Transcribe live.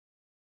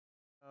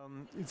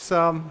It's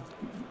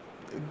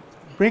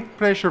great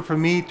pleasure for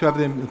me to have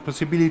the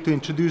possibility to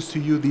introduce to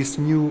you this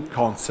new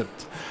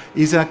concept.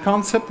 It's a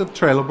concept of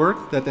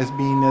Trelleborg that has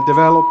been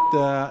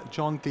developed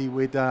jointly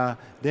with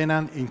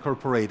Denan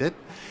Incorporated,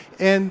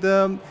 and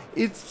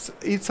it's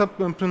a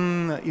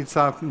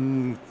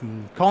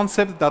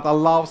concept that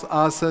allows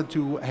us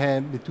to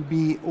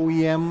be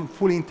OEM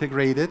fully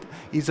integrated.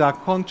 It's a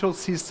control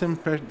system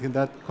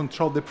that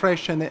controls the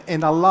pressure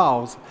and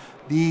allows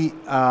the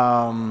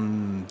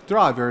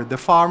driver, the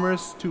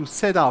farmers, to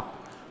set up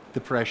the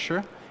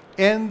pressure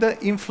and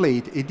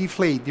inflate and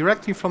deflate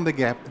directly from the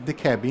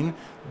cabin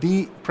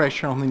the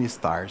pressure on his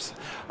tires.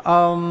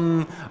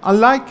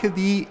 Unlike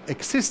the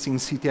existing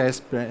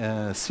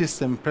CTIS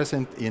system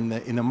present in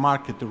the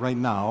market right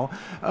now,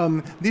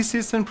 this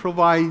system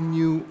provides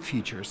new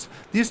features.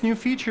 This new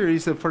feature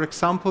is, for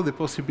example, the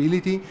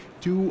possibility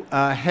to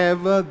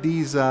have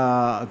these,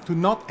 to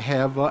not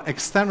have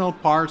external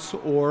parts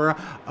or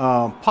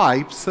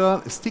pipes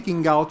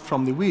sticking out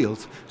from the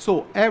wheels.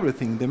 So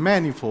everything, the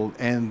manifold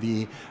and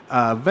the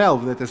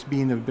valve that has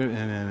been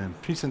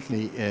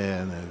recently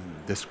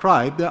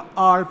described,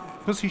 are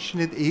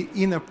positioned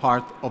in a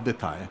part of the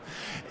tire.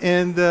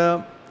 And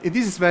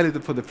this is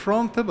valid for the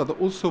front, but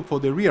also for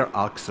the rear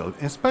axle.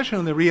 Especially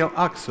on the rear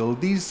axle,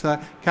 this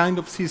kind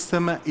of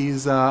system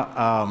is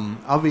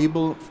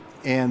available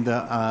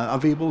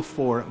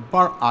for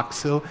bar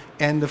axle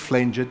and the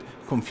flanged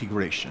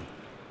configuration.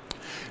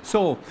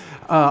 So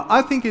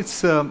I think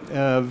it's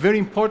very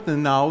important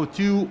now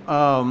to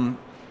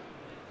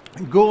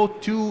go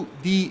to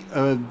the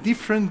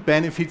different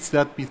benefits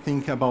that we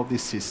think about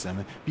this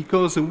system,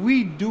 because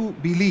we do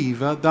believe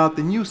that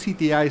the new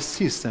CTIS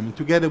system,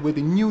 together with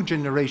the new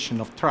generation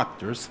of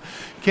tractors,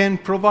 can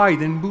provide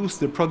and boost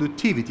the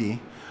productivity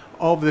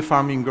of the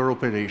farming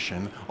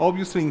operation,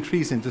 obviously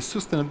increasing the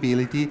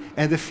sustainability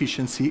and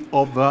efficiency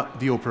of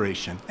the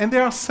operation. And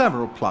there are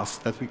several plus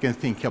that we can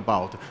think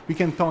about. We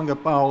can talk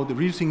about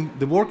reducing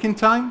the working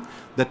time,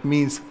 that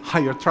means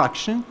higher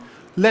traction,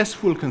 less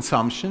fuel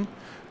consumption.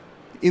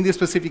 In this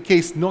specific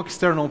case, no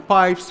external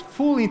pipes,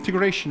 full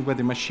integration with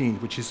the machine,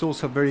 which is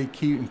also a very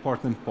key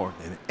important part.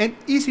 And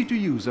easy to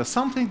use,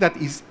 something that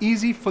is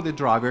easy for the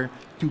driver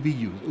to be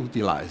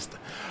utilized.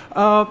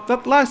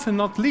 But last and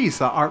not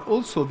least are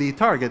also the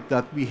target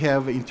that we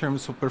have in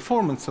terms of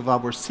performance of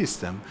our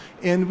system.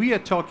 And we are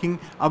talking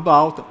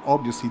about,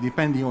 obviously,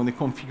 depending on the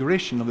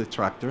configuration of the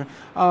tractor,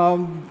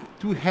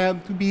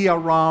 to be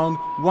around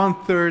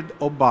 1/3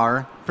 of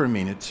bar per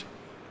minute.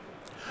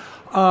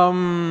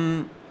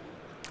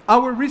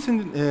 Our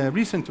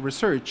recent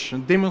research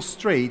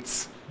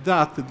demonstrates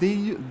that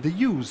the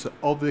use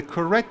of the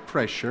correct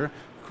pressure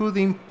could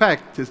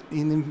impact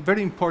in a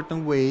very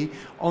important way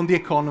on the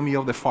economy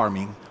of the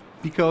farming,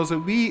 because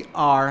we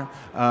are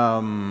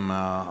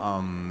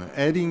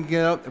adding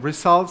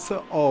results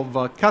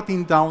of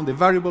cutting down the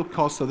variable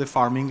cost of the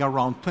farming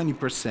around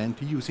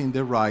 20% using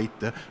the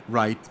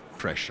right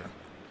pressure.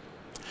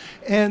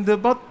 And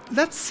but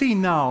let's see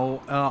now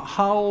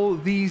how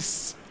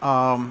these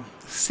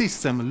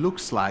system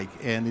looks like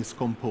and is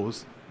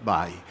composed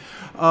by.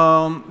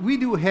 We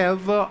do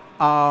have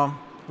a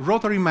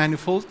rotary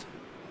manifold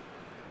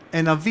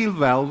and a wheel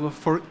valve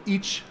for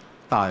each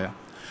tire,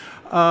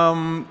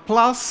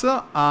 plus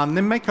a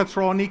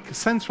mechatronic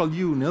central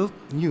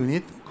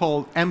unit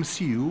called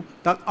MCU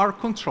that are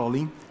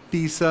controlling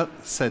this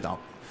setup.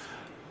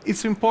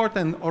 It's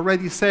important,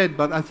 already said,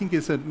 but I think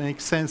it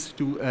makes sense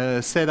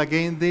to say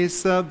again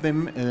this.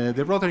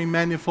 The rotary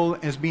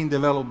manifold has been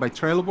developed by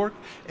Trelleborg,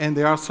 and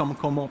there are some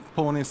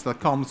components that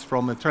comes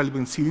from a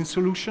Trelleborg sealing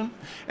solution,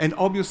 and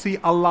obviously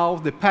allow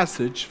the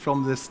passage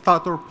from the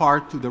stator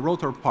part to the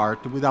rotor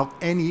part without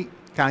any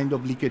kind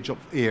of leakage of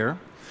air.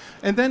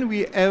 And then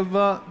we have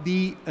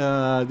the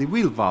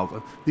wheel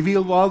valve. The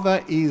wheel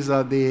valve is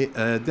the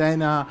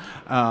Dana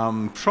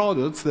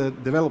products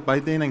developed by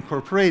Dana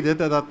Incorporated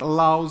that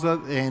allows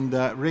and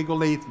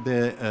regulate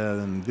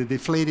the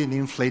deflating and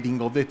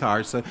inflating of the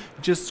tires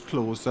just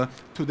close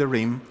to the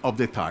rim of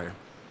the tire.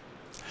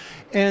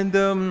 And,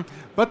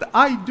 but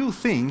I do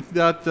think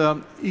that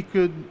it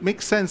could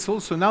make sense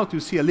also now to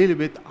see a little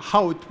bit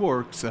how it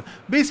works.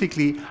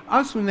 Basically,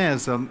 as soon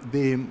as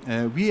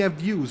we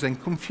have used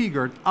and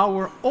configured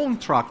our own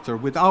tractor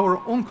with our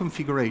own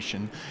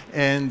configuration,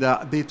 and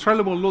the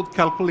Trelleborg load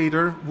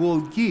calculator will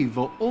give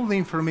all the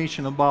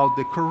information about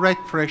the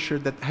correct pressure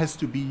that has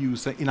to be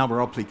used in our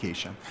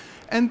application.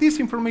 And this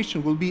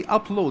information will be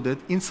uploaded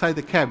inside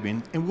the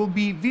cabin and will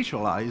be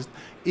visualized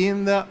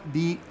in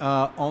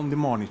on the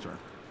monitor.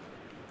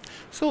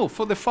 So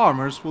for the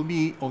farmers or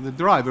the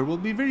driver will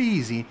be very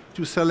easy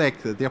to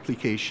select the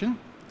application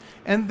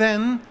and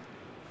then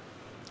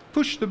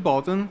push the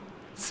button,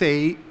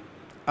 say,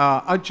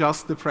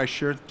 adjust the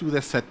pressure to the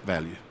set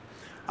value.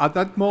 At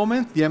that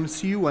moment, the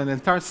MCU and the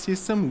entire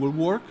system will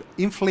work,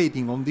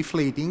 inflating or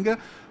deflating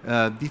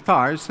the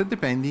tires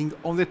depending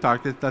on the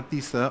target that,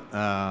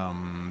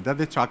 that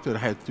the tractor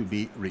had to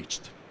be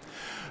reached.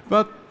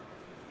 But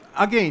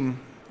again,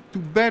 to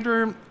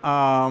better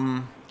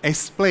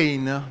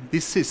explain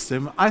this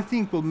system, I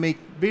think will make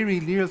very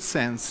little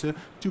sense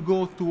to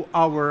go to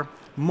our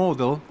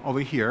model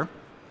over here.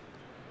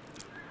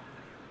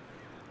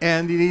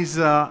 And it is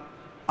a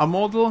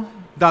model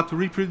that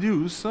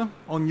reproduce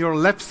on your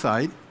left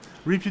side,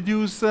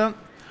 reproduce a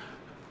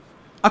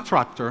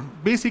tractor.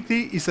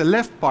 Basically, it's the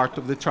left part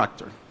of the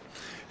tractor.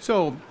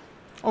 So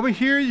over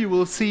here, you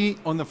will see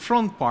on the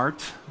front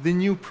part the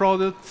new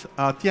product,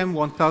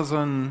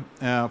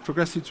 TM1000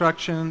 Progressive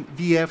Traction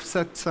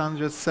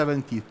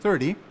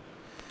VF670-30,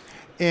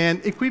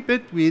 and equip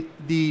it with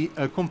the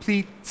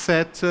complete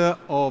set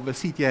of a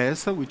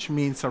CTIS, which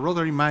means a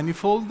rotary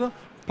manifold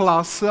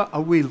plus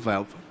a wheel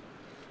valve.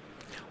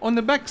 On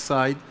the back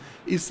side,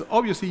 is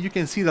obviously you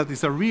can see that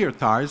it's a rear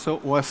tires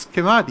or a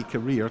schematic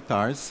rear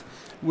tires,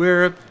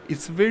 where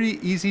it's very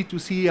easy to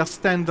see a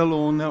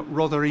standalone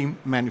rotary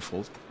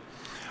manifold.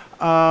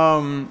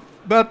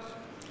 But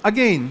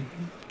again,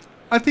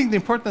 I think the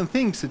important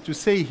thing is to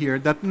say here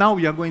that now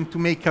we are going to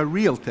make a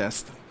real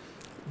test.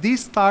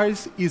 These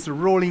tires is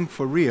rolling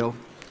for real,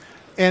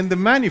 and the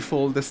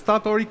manifold, the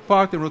statoric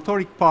part and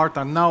rotoric part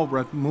are now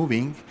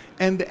moving,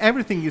 and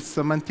everything is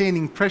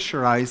maintaining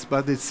pressurized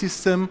by the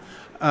system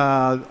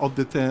of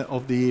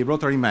the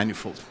rotary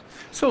manifold.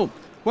 So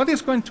what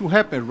is going to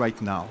happen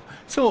right now?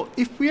 So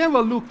if we have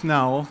a look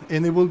now,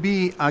 and it will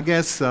be, I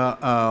guess,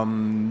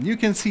 you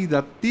can see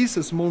that this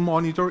small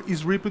monitor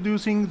is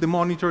reproducing the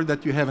monitor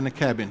that you have in a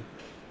cabin.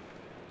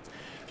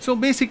 So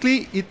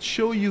basically, it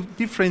shows you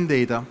different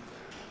data.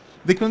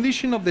 The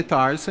condition of the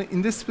tires,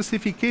 in this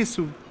specific case,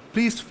 so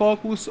please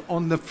focus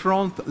on the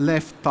front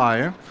left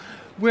tire,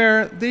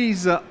 where there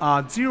is a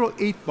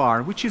 0.8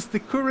 bar, which is the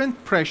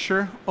current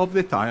pressure of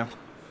the tire.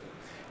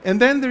 And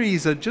then there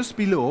is, just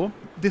below,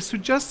 the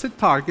suggested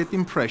target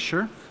in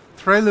pressure,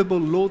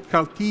 Trelleborg load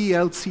car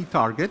TLC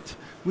target,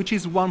 which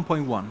is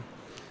 1.1.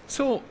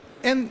 So,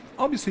 and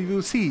obviously you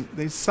will see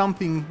there's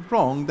something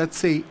wrong that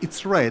say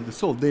it's red.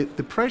 So the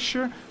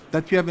pressure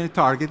that you have in the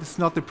target is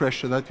not the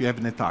pressure that you have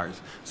in the tires.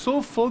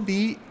 So for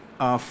the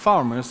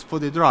farmers, for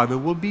the driver,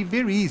 will be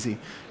very easy,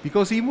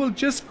 because he will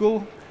just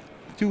go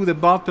to the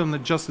bottom,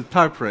 adjust the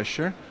tire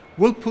pressure,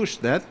 will push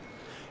that,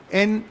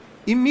 and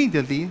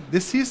immediately the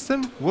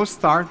system will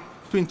start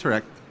to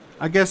interact.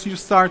 I guess you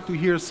start to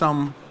hear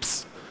some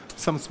psst,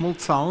 some small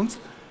sounds,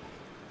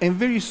 and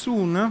very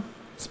soon,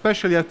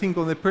 especially I think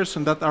on the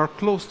person that are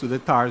close to the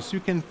tires, you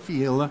can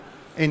feel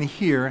and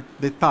hear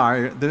the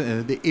tire,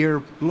 the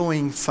air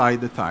blowing inside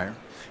the tire.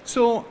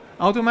 So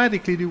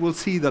automatically you will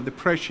see that the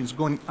pressure is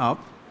going up.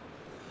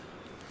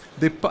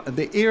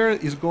 The air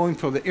is going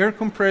from the air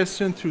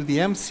compression through the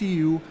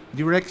MCU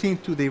directly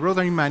into the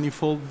rotary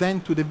manifold,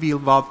 then to the wheel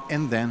valve,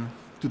 and then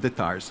to the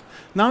tires.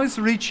 Now it's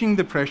reaching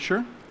the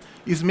pressure,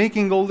 is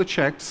making all the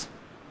checks,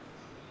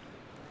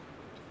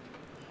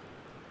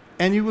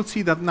 and you will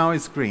see that now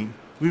it's green.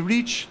 We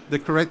reach the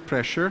correct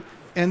pressure,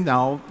 and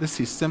now the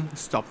system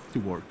stopped to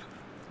work.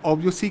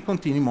 Obviously,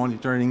 continue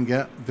monitoring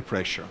the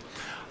pressure.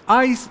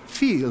 I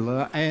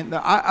feel, and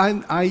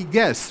I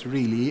guess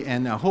really,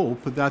 and I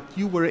hope that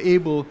you were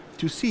able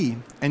to see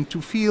and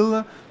to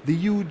feel the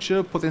huge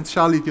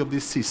potentiality of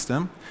this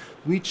system,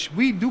 which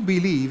we do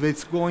believe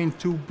it's going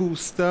to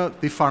boost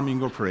the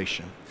farming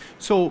operation.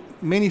 So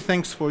many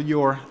thanks for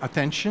your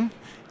attention,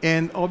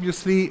 and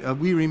obviously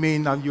we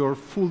remain at your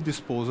full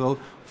disposal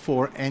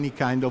for any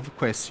kind of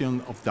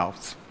question of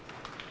doubts.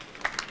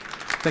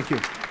 Thank you.